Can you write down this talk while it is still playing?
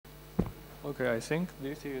Okay, I think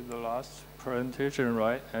this is the last presentation,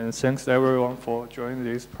 right? And thanks everyone for joining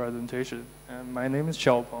this presentation. And my name is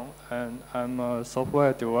Xiaopeng, and I'm a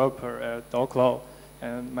software developer at DaoCloud.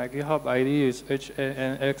 And my GitHub ID is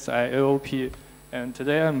HANXIAOP. And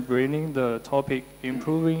today I'm bringing the topic,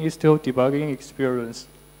 improving Istio debugging experience,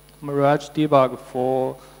 MirageDebug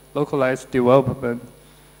for localized development.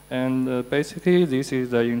 And basically, this is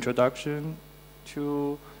the introduction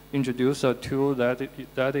to introduce a tool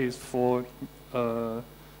that is for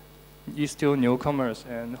Istio newcomers,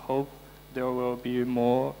 and hope there will be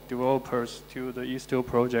more developers to the Istio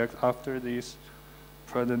project after this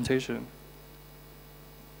presentation.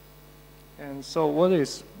 And so what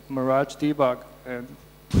is MirageDebug? And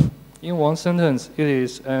in one sentence, it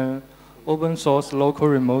is an open source local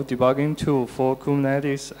remote debugging tool for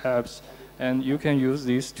Kubernetes apps, and you can use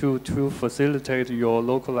this tool to facilitate your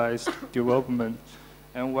localized development.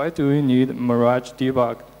 And why do we need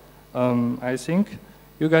MirageDebug? I think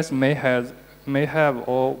you guys may have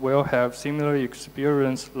or will have similar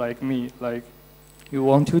experience like me. Like you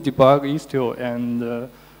want to debug Istio and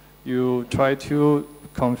you try to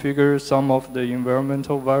configure some of the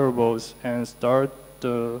environmental variables and start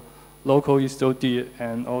the local Istiod,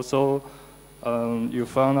 and also you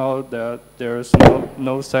found out that there's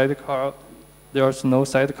no sidecar. There's no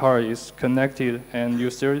sidecar is connected, and you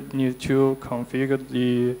still need to configure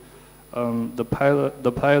the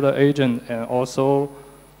pilot agent, and also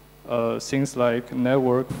things like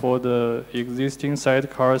network for the existing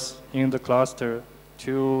sidecars in the cluster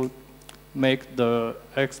to make the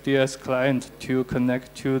XDS client to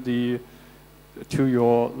connect to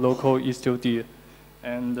your local Istiod.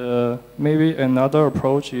 And maybe another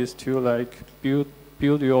approach is to like build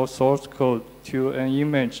your source code to an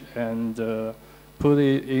image and put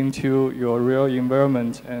it into your real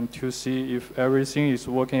environment and to see if everything is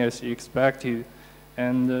working as expected.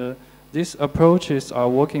 And these approaches are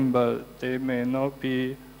working, but they may not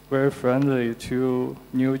be very friendly to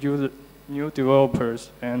new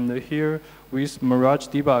developers. And here with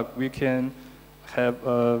MirageDebug, we can have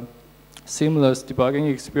a seamless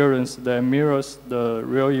debugging experience that mirrors the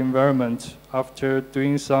real environment after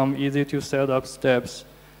doing some easy to set up steps.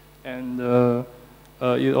 And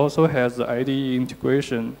it also has the IDE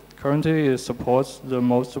integration. Currently, it supports the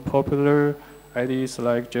most popular IDEs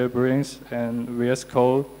like JetBrains and VS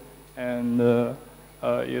Code, and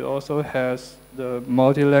it also has the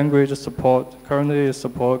multi-language support. Currently, it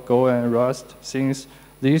supports Go and Rust, since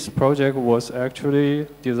this project was actually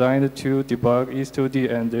designed to debug Istiod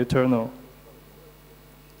and ztunnel.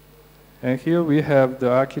 And here we have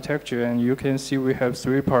the architecture, and you can see we have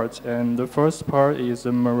three parts. And the first part is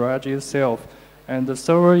the Mirage itself. And the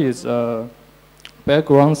server is a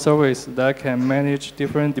background service that can manage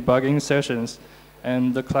different debugging sessions.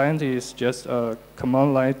 And the client is just a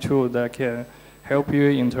command line tool that can help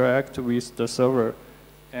you interact with the server.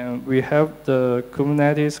 And we have the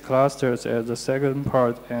Kubernetes clusters as the second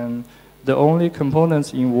part. And the only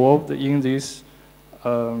components involved in this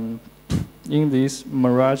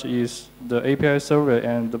Mirage is the API server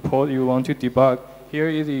and the port you want to debug. Here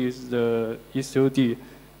it is the Istiod,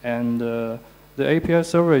 and the API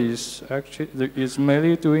server is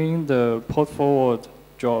mainly doing the port forward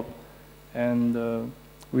job, and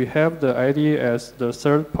we have the IDE as the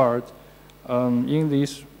third part. In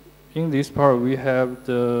this part, we have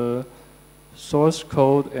the source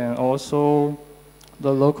code and also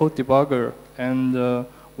the local debugger. And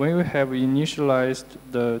when you have initialized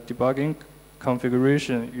the debugging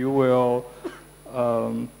configuration, you will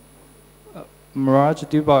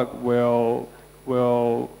MirageDebug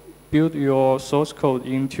will build your source code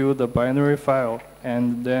into the binary file,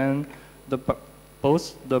 and then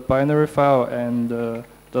both the binary file and the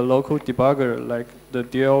local debugger, like the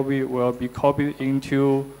DLV, will be copied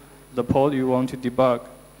into the port you want to debug.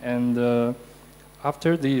 And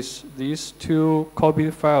after this, these two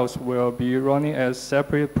copied files will be running as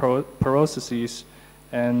separate processes,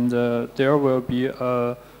 and there will be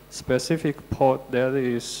a specific port that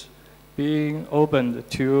is being opened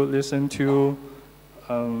to listen to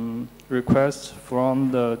requests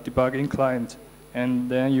from the debugging client, and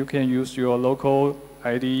then you can use your local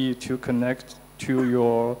IDE to connect to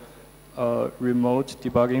your remote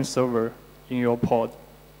debugging server in your pod.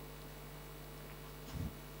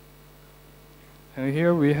 And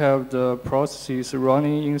here we have the processes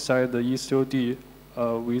running inside the Istiod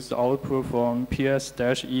with the output from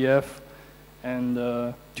ps-ef. And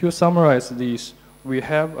to summarize this, we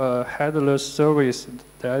have a headless service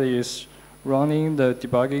that is running the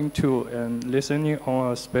debugging tool and listening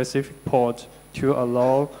on a specific port to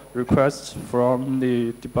allow requests from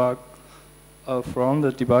the debugging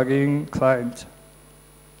client.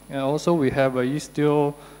 And also we have a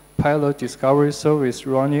Istio pilot discovery service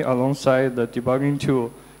running alongside the debugging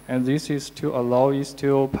tool. And this is to allow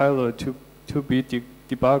Istio pilot to be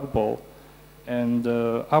debuggable. And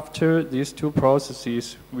after these two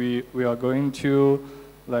processes, we are going to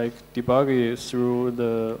debug it through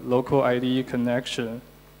the local IDE connection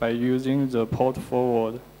by using the port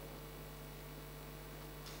forward.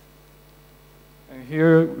 And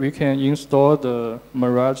here we can install the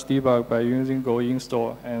MirageDebug by using go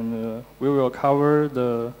install, and we will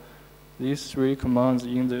cover these three commands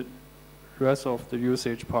in the rest of the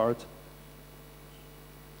usage part.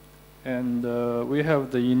 And we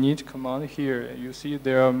have the init command here. You see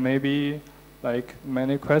there are maybe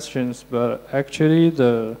many questions, but actually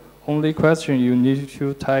the only question you need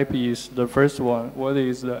to type is the first one, what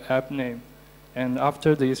is the app name? And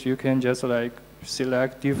after this, you can just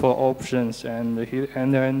select default options and hit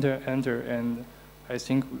enter, enter, enter, and I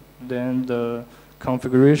think then the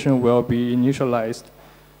configuration will be initialized.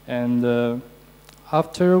 And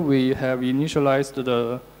after we have initialized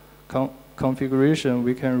the configuration,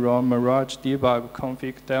 we can run MirageDebug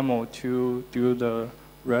config demo to do the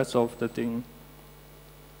rest of the thing.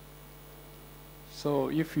 So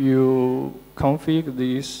if you config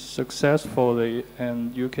this successfully,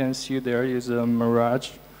 and you can see there is a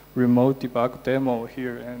Mirage remote debug demo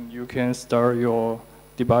here, and you can start your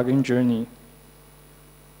debugging journey.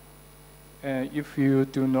 And if you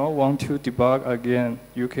do not want to debug again,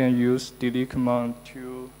 you can use delete command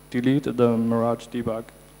to delete the MirageDebug.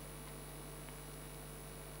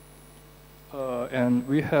 And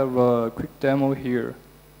we have a quick demo here.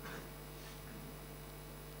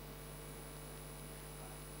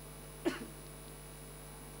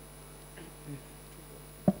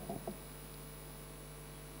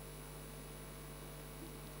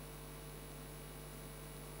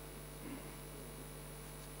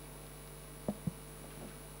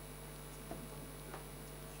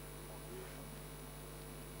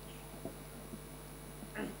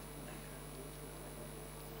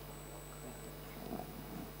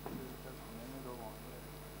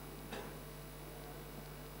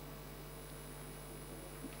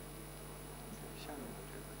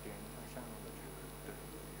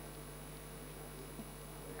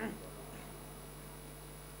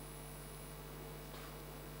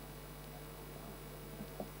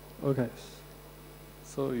 Okay,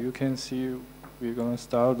 so you can see we're going to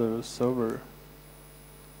start the server.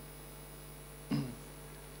 And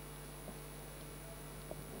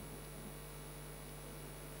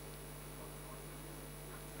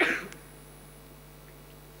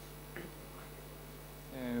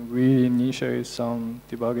we initiate some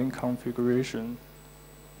debugging configuration.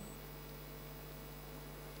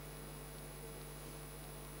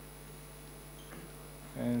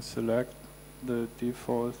 And select the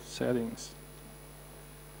default settings.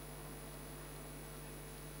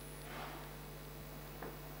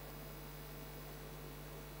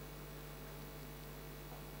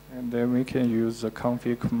 And then we can use the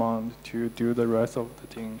config command to do the rest of the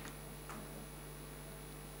thing.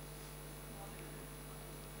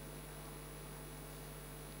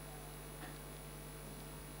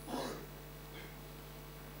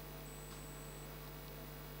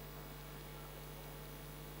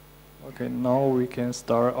 Okay, now we can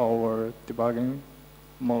start our debugging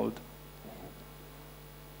mode.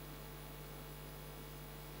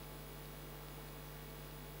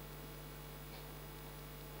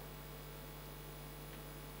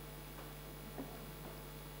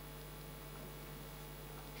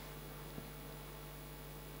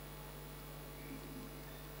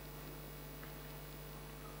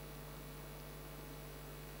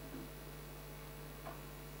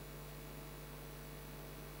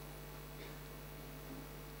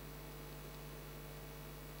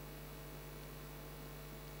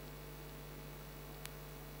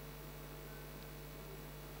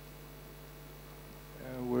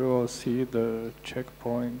 We will see the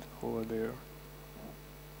checkpoint over there.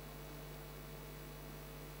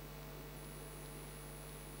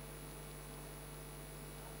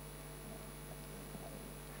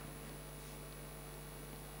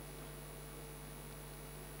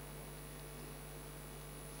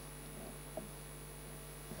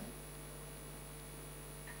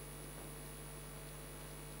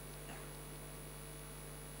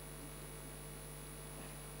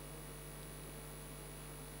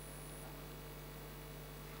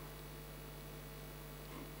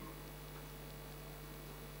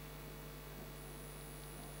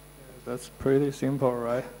 That's pretty simple,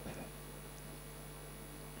 right?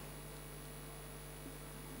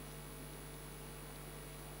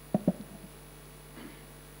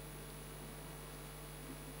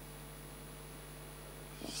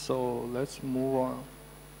 So let's move on.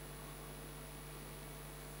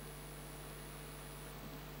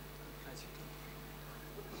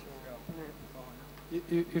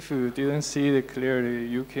 If you didn't see it clearly,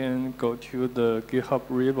 you can go to the GitHub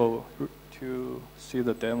repo to see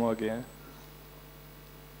the demo again.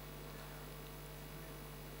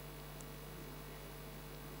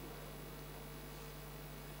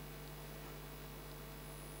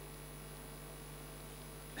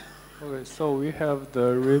 Okay, so we have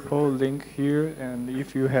the repo link here, and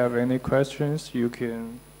if you have any questions, you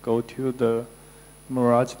can go to the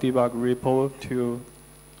MirageDebug repo to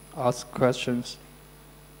ask questions.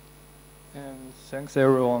 And thanks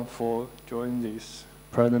everyone for joining this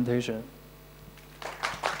presentation.